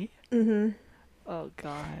day? Mhm. Oh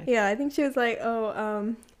God. Yeah, I think she was like,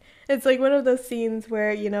 "Oh, it's like one of those scenes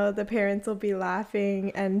where, the parents will be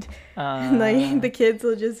laughing and like the Uh kids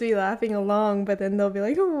will just be laughing along, but then they'll be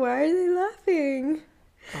like, oh, why are they laughing?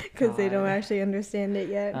 oh Because they don't God. actually understand it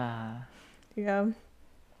yet." Uh Yeah,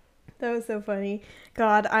 that was so funny.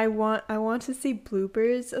 God, I want to see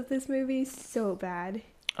bloopers of this movie so bad.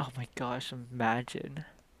 oh my gosh, imagine.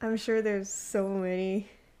 I'm sure there's so many.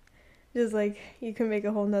 Just like you can make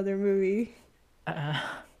a whole nother movie. Uh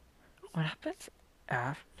what happens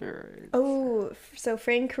afterwards? Oh, so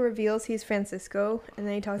Frank reveals he's Francisco, and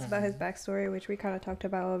then he talks about his Mhm. backstory, which we kind of talked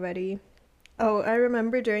about already. Oh, I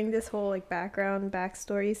remember during this whole like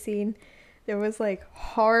backstory scene, there was like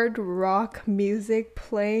hard rock music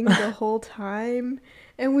playing the whole time,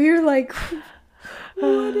 and we were like,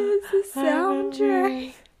 "What is the I remember.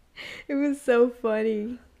 soundtrack?" It was so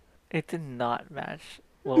funny. It did not match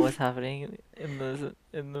what was happening in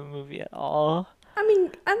the movie at all. I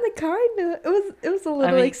mean, and the kind of it was a I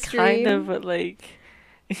little mean, kind of, extreme. but like,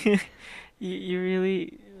 you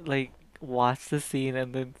really like watch the scene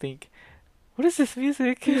and then think, what is this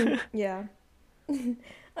music? Yeah.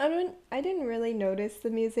 I didn't really notice the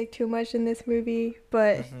music too much in this movie,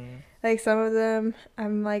 but hmm like some of them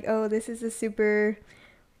I'm like, "Oh, this is a super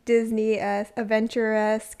Disney-esque,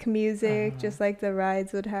 adventure-esque music, Uh, just like the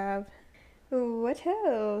rides would have." What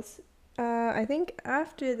else? I think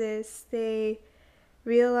after this they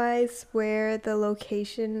realize where the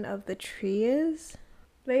location of the tree is.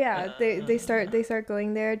 But yeah, they uh, start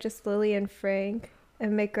going there, just Lily and Frank,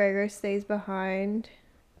 and McGregor stays behind.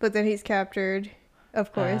 But then he's captured,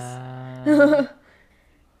 of course. uh,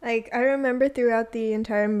 Like, I remember throughout the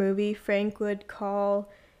entire movie, Frank would call.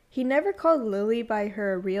 He never called Lily by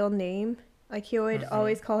her real name. Like, he would hmm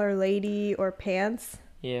always call her Lady or Pants.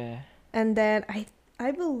 Yeah. And then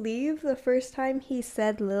I believe the first time he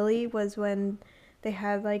said Lily was when they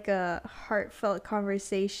had like a heartfelt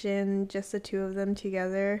conversation, just the two of them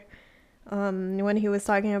together. When he was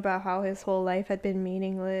talking about how his whole life had been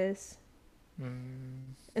meaningless,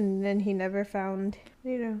 Mm. and then he never found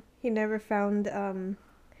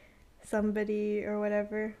somebody or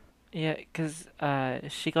whatever. Yeah, 'cause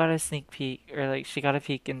she got a sneak peek or like she got a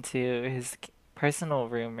peek into his personal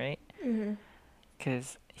room, right? Mhm.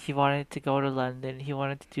 'Cause he wanted to go to London, he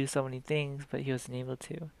wanted to do so many things, but he wasn't able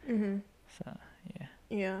to. Mhm. So, yeah.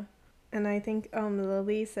 Yeah. And I think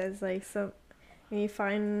Lily says like some when you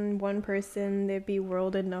find one person, there'd be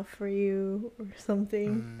world enough for you or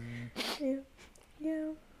something. Mm. Yeah.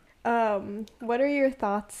 Yeah. What are your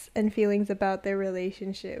thoughts and feelings about their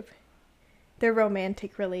relationship? Their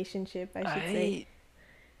romantic relationship, I should say.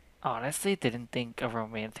 I honestly didn't think a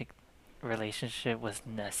romantic relationship was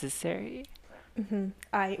necessary.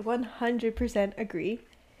 I 100% agree.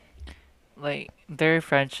 Like, their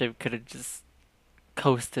friendship could have just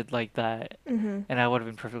coasted like that, Mhm. and I would have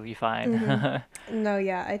been perfectly Mhm. fine. No,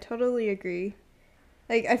 yeah, I totally agree.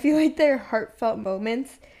 Like I feel like their heartfelt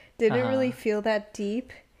moments didn't really Uh-huh. feel that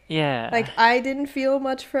deep. Yeah. Like I didn't feel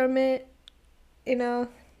much from it, you know,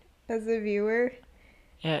 as a viewer.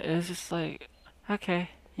 Yeah, it was just like, okay,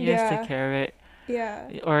 you guys take Yeah. care of it. Yeah.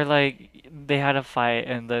 Or like they had a fight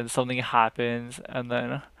and then something happens and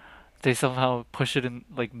then they somehow push it in,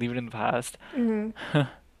 like leave it in the past. Mhm.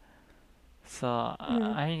 So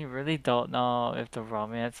Mhm. I really don't know if the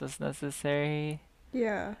romance was necessary.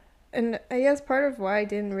 Yeah. And I guess part of why I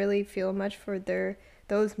didn't really feel much for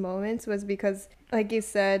those moments was because like you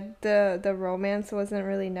said, the romance wasn't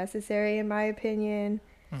really necessary in my opinion.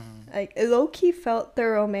 Mm. Like low key felt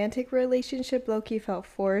their romantic relationship low key felt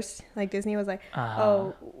forced. Like Disney was like, Uh-huh.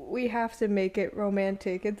 "Oh, we have to make it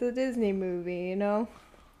romantic. It's a Disney movie, you know?"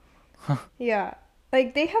 Yeah.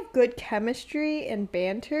 Like they have good chemistry and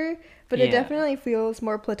banter, but it Yeah, definitely feels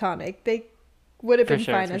more platonic. They would have been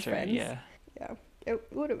fine for as sure, friends. yeah. Yeah. It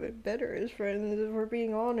would have been better as friends if we're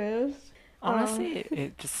being honest. Uh, Honestly,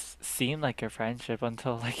 it just seemed like a friendship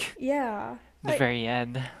until like yeah. the Like very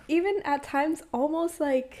end. even at times almost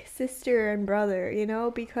like sister and brother,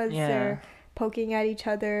 because Yeah. poking at each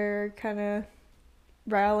other, kind of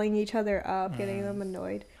riling each other up, getting Mm. them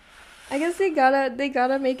annoyed. I guess they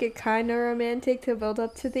gotta make it kind of romantic to build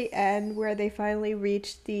up to the end where they finally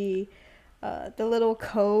reach the little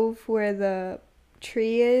cove where the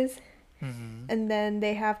tree is, Mm-hmm. and then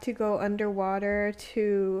they have to go underwater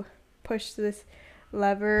to push this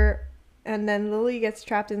lever, and then Lily gets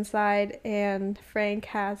trapped inside, and Frank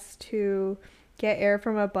has to get air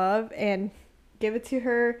from above and give it to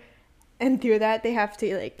her, and through that they have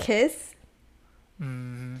to like kiss.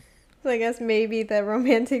 Mm-hmm. So I guess maybe the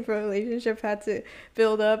romantic relationship had to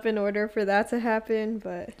build up in order for that to happen,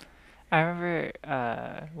 but I remember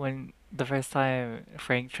when the first time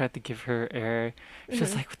Frank tried to give her air, she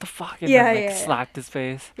was mhm. like, "What the fuck?" and Yeah, then like yeah, yeah. slapped his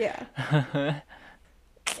face. Yeah.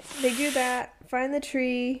 They do that, find the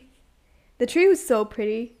tree. The tree was so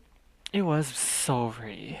pretty. It was so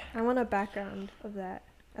pretty. I want a background of that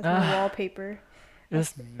as my Ah, wallpaper. it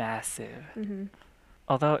was massive. Mm-hmm.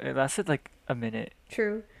 Although it lasted like a minute.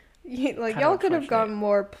 True. Like Kind of y'all could have unfortunate. gotten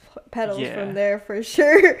more petals from Yeah. there for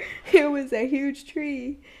sure. It was a huge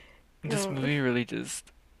tree. This Oh, movie really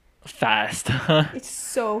just fast. it's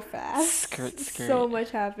so Skirt, fast. So skirt.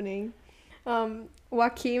 much happening.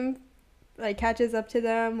 Joaquin like catches up to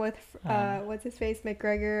them with what's his face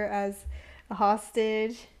McGregor as a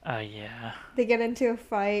hostage. Yeah. They get into a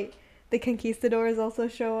fight. The conquistadors also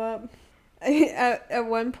show up. At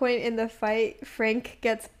one point in the fight, Frank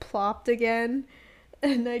gets plopped again,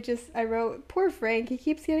 and I wrote poor Frank. He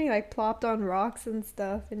keeps getting like plopped on rocks and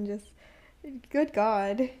stuff, and just good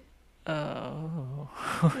God, Oh.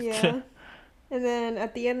 yeah. And then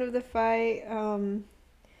at the end of the fight,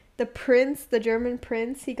 the prince, the German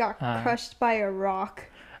prince, he got uh, crushed by a rock.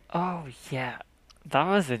 oh yeah. That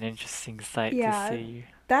was an interesting sight to Yeah, see.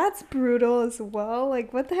 that's brutal as well.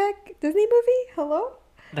 Like, what the heck? Disney movie? Hello?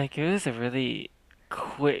 Like it was a really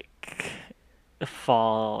quick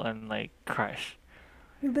fall and like crush.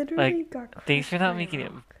 He Like literally got thanks for crushed not by a making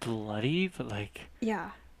it rock. bloody, but like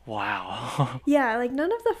Yeah. wow. Yeah, like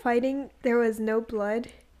none of the fighting, there was no blood,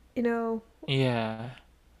 you know. Yeah.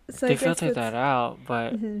 So I They guess filtered that's that out,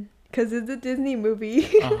 but because it's a Disney movie.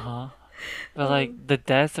 uh-huh. But like um, the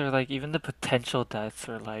deaths or like even the potential deaths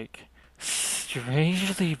were like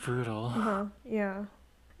strangely brutal. yeah.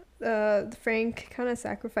 Frank kind of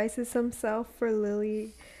sacrifices himself for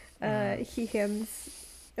Lily. Mm.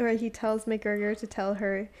 He tells McGregor to tell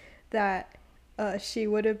her that she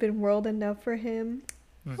would have been world enough for him.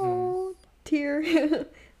 Mm-hmm. Oh, tear.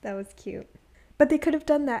 That was cute. But they could have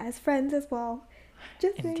done that as friends as well.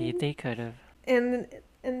 Just Indeed, saying. they could have. And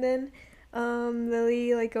and then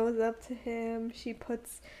Lily like goes up to him.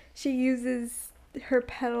 She uses her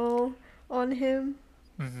petal on him,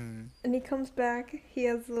 Mm-hmm. and he comes back. He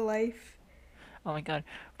has the life. Oh my God,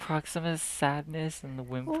 Proxima's sadness and the Oh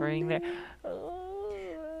whimpering there. no, Oh,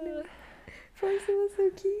 no. Forza was so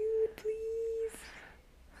cute, please.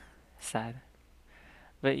 sad.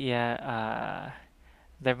 But yeah,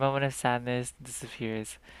 their moment of sadness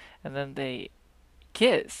disappears, and then they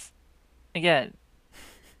kiss again.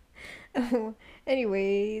 Oh,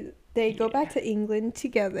 anyway, they go back Yeah. to England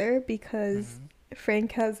together because Mm-hmm.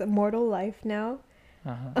 Frank has a mortal life now.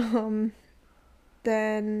 Uh-huh. Um,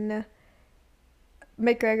 then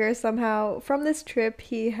McGregor somehow from this trip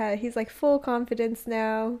he's like full confidence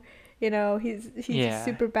now. You know, he's Yeah.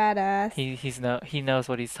 super badass. He knows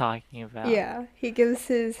what he's talking about. Yeah, he gives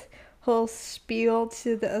his whole spiel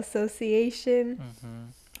to the association. Mm-hmm.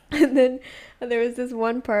 And then there was this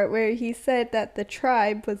one part where he said that the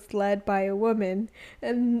tribe was led by a woman,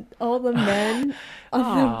 and all the men on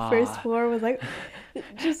the first Ah. floor was like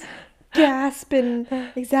just gasp in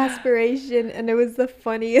exasperation, and it was the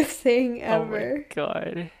funniest thing Oh my ever.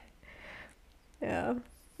 God. Yeah.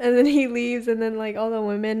 And then he leaves, and then like all the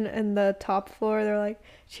women in the top floor, they're like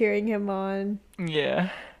cheering him on. Yeah.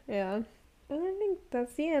 Yeah. And I think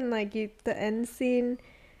that's the end. The end scene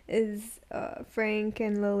is Frank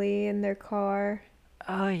and Lily in their car.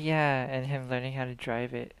 Oh yeah, and him learning how to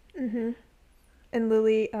drive it. Mhm. And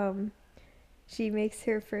Lily, she makes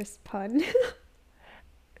her first pun.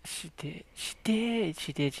 She did. She did.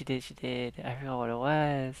 She did. She did. She did. I forgot what it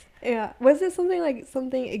was. Yeah. Was it something like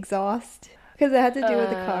something exhaust? Because it had to do with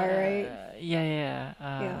the car, right? Yeah, yeah.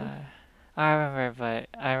 Yeah. I remember, but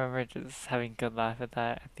I remember just having a good laugh at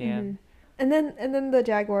that at the Mhm. end. And then the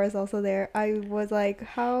Jaguar is also there. I was like,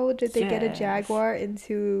 how did they get a Yes. Jaguar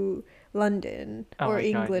into London Oh or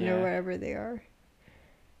my God, England or yeah. wherever they are?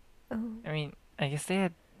 Oh. I mean, I guess they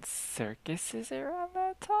had circuses around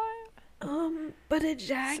that time. But a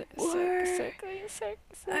Jaguar. Circuses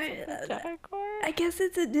I with the Jaguar. I guess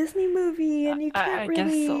it's a Disney movie, and you can't I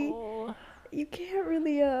guess really. so. you can't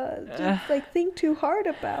really Uh, just like think too hard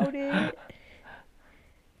about it.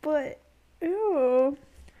 But oh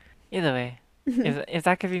Either way, if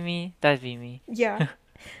that could be me, that'd be me. yeah,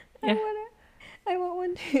 Yeah. I want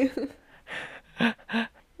one too.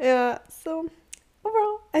 Yeah. So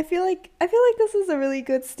overall, I feel like this is a really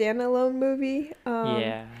good standalone movie.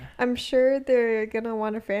 Yeah. I'm sure they're gonna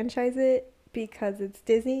want to franchise it because it's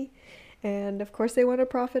Disney, and of course they want to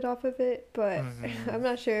profit off of it. But I'm Hmm.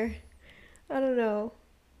 not sure. I don't know.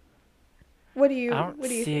 I don't What do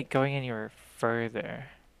you see it think? going anywhere further.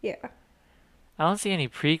 Yeah. I don't see any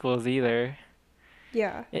prequels either.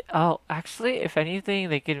 Yeah. Actually, if anything,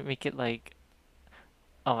 they could make it like,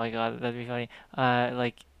 oh my god, that'd be funny.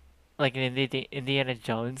 Like an Indiana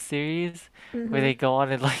Jones series where Mhm. they go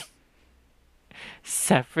on a like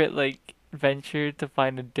separate like venture to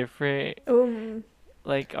find a different Um.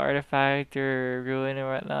 like artifact or ruin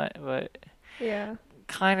or whatnot, but Yeah.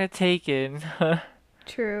 kind of taken.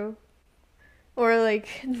 True. Or like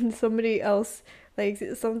somebody else, like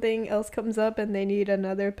something else comes up and they need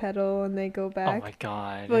another petal and they go Oh my back.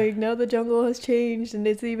 god. Like now the jungle has changed and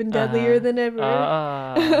it's even deadlier Uh, than ever.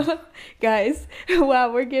 uh, Guys,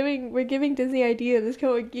 wow, we're giving Disney ideas.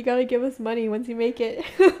 You gotta give us money once you make it.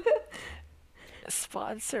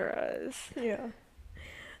 Sponsor us. Yeah,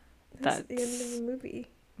 that's the end of the That's, movie.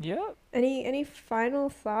 yep. Any final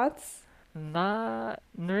thoughts? Not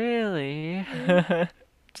really. Mm.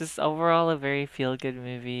 Just overall a very feel good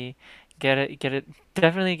movie. Get it,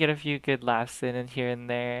 definitely get a few good laughs in and here and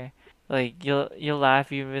there. Like you'll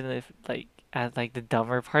laugh even if like at like the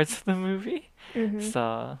dumber parts of the movie. Mhm.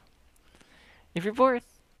 So if you're bored,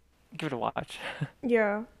 give it a watch.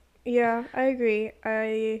 Yeah. Yeah, I agree.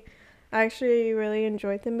 I actually really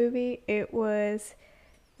enjoyed the movie. It was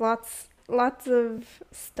lots of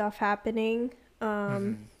stuff happening. Um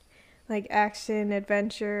Mhm. like action,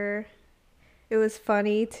 adventure. It was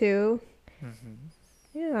funny too. Mhm.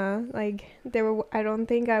 Yeah, like there were I don't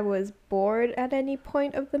think I was bored at any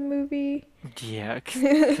point of the movie. Yeah, It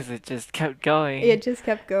 'cause it just kept going. just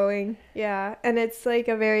kept going. Yeah, and it's like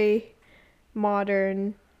a very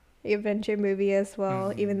modern adventure movie as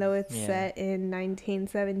well, even Mhm. though it's Yeah. set in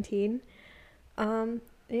 1917.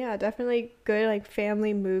 Yeah, definitely good like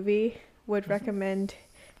family movie. Would Mhm. recommend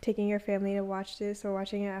taking your family to watch this or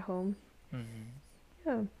watching it at home. Mhm.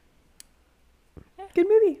 Yeah, Yeah. good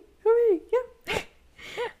movie. Good movie. Yeah. Yeah.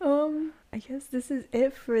 Yeah. I guess this is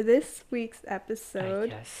it for this week's I episode.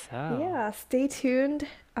 guess so. Yeah, stay tuned.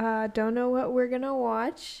 Don't know what we're gonna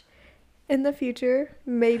watch in the future.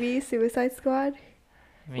 Maybe Suicide Squad.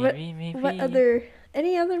 Maybe, What maybe. other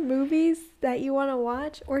any other movies that you want to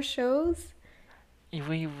watch or shows?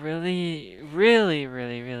 We really, really,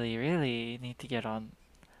 really, really, really need to get on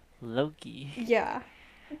Loki. Yeah. Have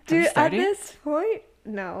you Dude, at started? this point,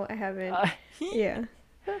 no, I haven't. Uh, Yeah.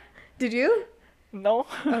 Did you? no.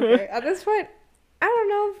 Okay. At this point, I don't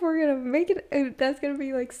know if we're gonna make it. That's gonna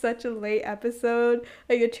be like such a late episode.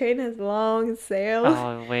 Like a train has long sailed,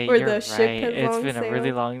 Oh, wait, or you're the ship right. has It's long been a really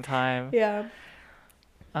sailed. long time. Yeah.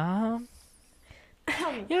 Um,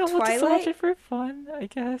 yeah, we'll just watch Twilight. it for fun, I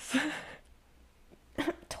guess.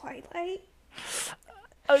 Twilight.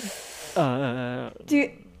 Uh, uh,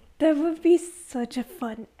 Dude, that would be such a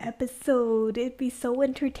fun episode. It'd be so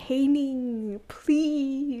entertaining.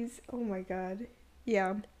 Please. Oh my god.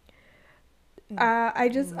 Yeah.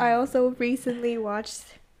 I also recently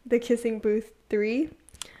watched The Kissing Booth 3.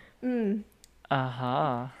 Mm.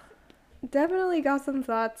 uh-huh. Definitely got some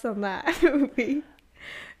thoughts on that movie.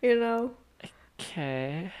 You know,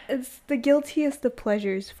 Okay. it's the guiltiest of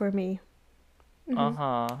pleasures for me. Mhm.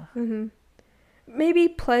 Uh-huh. Mhm. Maybe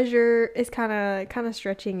pleasure is kind of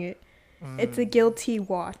stretching it. It's a Mm, guilty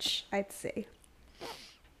watch, I'd say.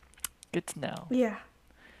 good to know. Yeah.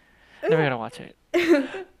 Never gonna watch it.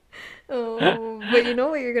 Oh, but you know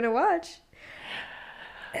what you're gonna watch?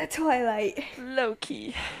 Twilight.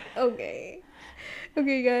 Loki. Okay.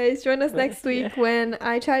 Okay, guys, join us But next yeah. week when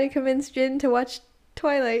I try to convince Jin to watch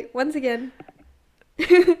Twilight once again.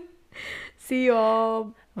 See you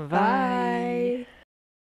all. Bye. Bye.